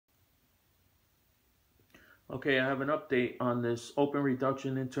Okay, I have an update on this open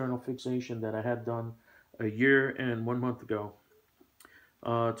reduction internal fixation that I had done a year and 1 month ago.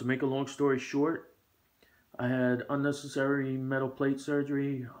 To make a long story short, I had unnecessary metal plate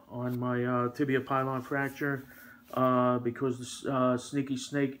surgery on my tibia pylon fracture because the sneaky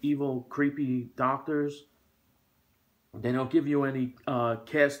snake, evil, creepy doctors, they don't give you any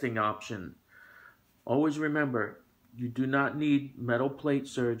casting option. Always remember, you do not need metal plate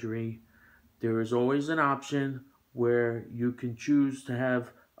surgery. There is always an option where you can choose to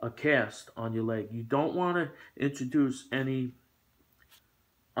have a cast on your leg. You don't want to introduce any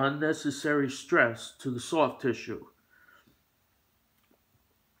unnecessary stress to the soft tissue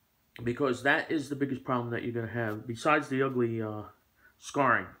because that is the biggest problem that you're going to have besides the ugly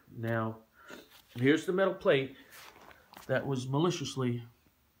scarring. Now, here's the metal plate that was maliciously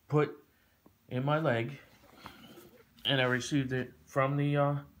put in my leg, and I received it from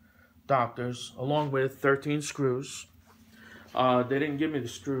the doctors along with 13 screws. They didn't give me the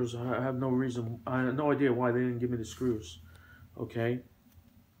screws. I have no reason. I have no idea why they didn't give me the screws. Okay.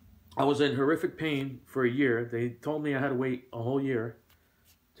 I was in horrific pain for a year. They told me I had to wait a whole year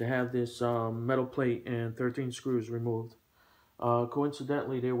to have this metal plate and 13 screws removed.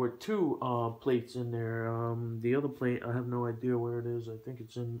 Coincidentally, there were two plates in there. The other plate, I have no idea where it is. I think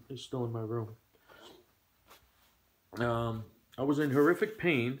it's still in my room. I was in horrific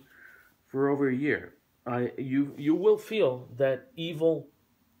pain for over a year. You will feel that evil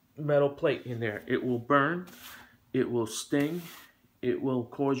metal plate in there. It will burn, it will sting, it will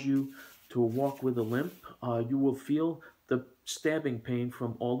cause you to walk with a limp. You will feel the stabbing pain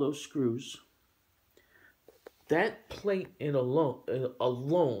from all those screws. That plate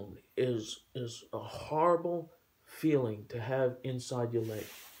alone is a horrible feeling to have inside your leg.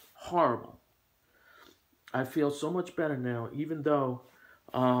 Horrible. I feel so much better now, even though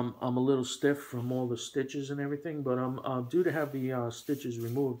I'm a little stiff from all the stitches and everything, but I'm due to have the stitches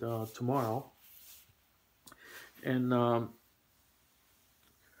removed tomorrow. And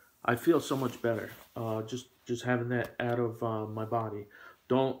I feel so much better just having that out of my body.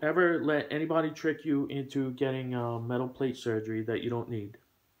 Don't ever let anybody trick you into getting metal plate surgery that you don't need.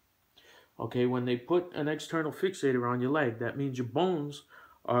 Okay, when they put an external fixator on your leg, that means your bones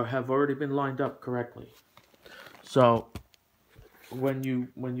have already been lined up correctly. So when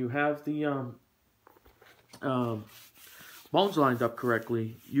you have the bones lined up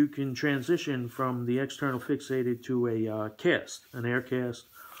correctly, you can transition from the external fixator to a cast, an air cast,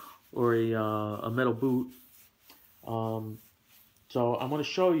 or a metal boot. So I'm going to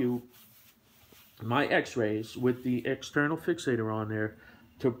show you my x-rays with the external fixator on there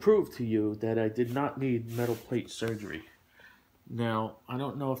to prove to you that I did not need metal plate surgery. Now, I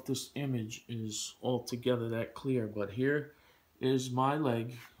don't know if this image is altogether that clear, but here is my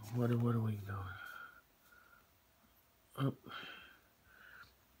leg. What are we doing? Oh,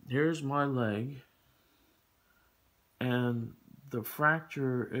 here's my leg, and the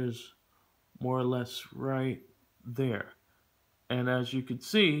fracture is more or less right there. And as you can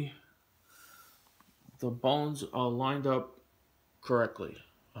see, the bones are lined up correctly,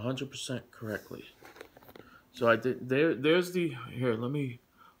 100% correctly. So I did there's the here, let me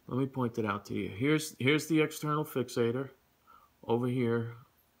point it out to you. Here's the external fixator over here,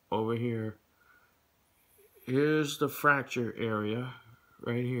 over here. Here's the fracture area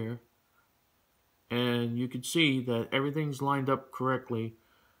right here. And you can see that everything's lined up correctly.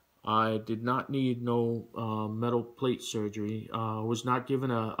 I did not need no metal plate surgery. Was not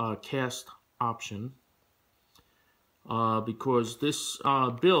given a cast option because this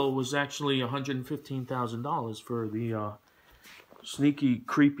bill was actually $115,000 for the sneaky,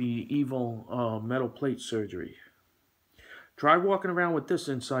 creepy, evil metal plate surgery. Try walking around with this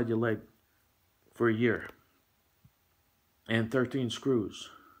inside your leg for a year and 13 screws.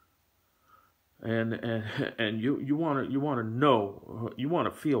 And you want to know, you want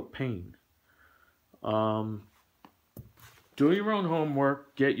to feel pain. Do your own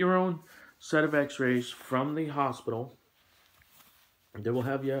homework. Get your own set of x-rays from the hospital. They will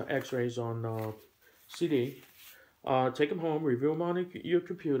have your x-rays on CD. Take them home, review them on your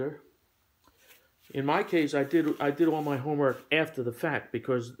computer. In my case, I did all my homework after the fact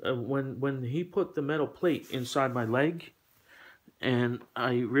because when he put the metal plate inside my leg, and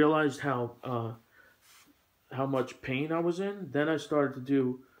I realized how much pain I was in, then I started to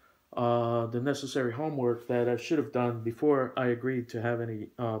do the necessary homework that I should have done before I agreed to have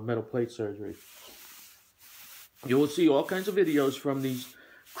any metal plate surgery. You will see all kinds of videos from these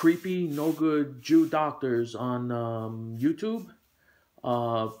creepy, no-good Jew doctors on YouTube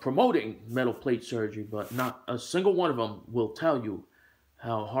promoting metal plate surgery, but not a single one of them will tell you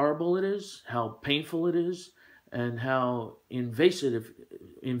how horrible it is, how painful it is, and how invasive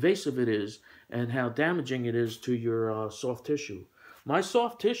it is, and how damaging it is to your soft tissue. My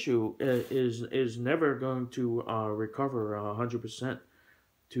soft tissue is never going to recover 100%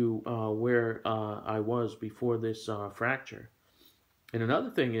 to where I was before this fracture. And another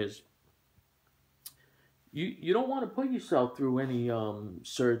thing is, you don't want to put yourself through any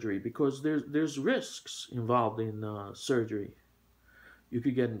surgery, because there's risks involved in surgery. You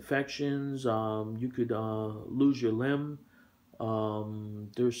could get infections. You could lose your limb.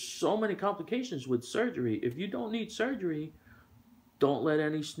 There's so many complications with surgery. If you don't need surgery, don't let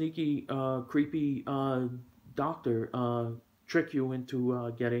any sneaky, creepy doctor trick you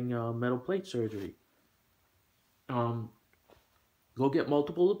into getting metal plate surgery. Um, Go get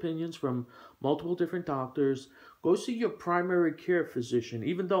multiple opinions from multiple different doctors. Go see your primary care physician.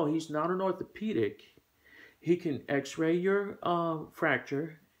 Even though he's not an orthopedic, he can x-ray your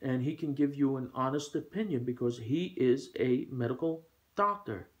fracture, and he can give you an honest opinion, because he is a medical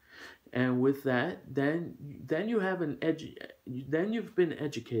doctor. And with that, then you have then you've been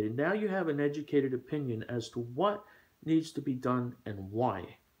educated. Now you have an educated opinion as to what needs to be done and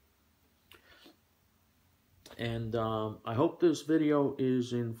why. And I hope this video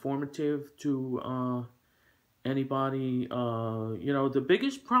is informative to anybody. You know, the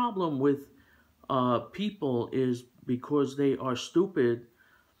biggest problem with people is because they are stupid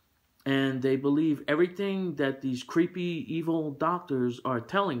and they believe everything that these creepy, evil doctors are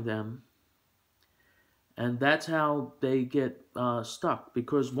telling them. And that's how they get stuck.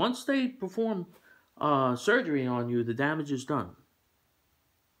 Because once they perform surgery on you, the damage is done.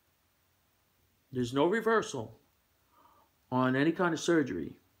 There's no reversal on any kind of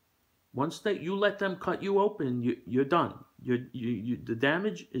surgery. Once you let them cut you open, you're done. The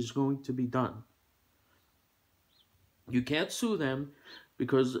damage is going to be done. You can't sue them,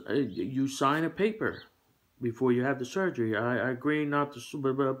 because you sign a paper before you have the surgery. I agree not to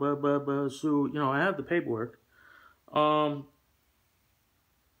sue. You know, I have the paperwork. I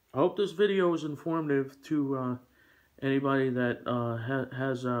hope this video is informative to anybody that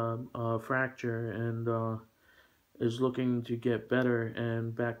has a fracture and is looking to get better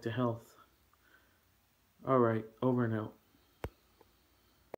and back to health. All right, over and out.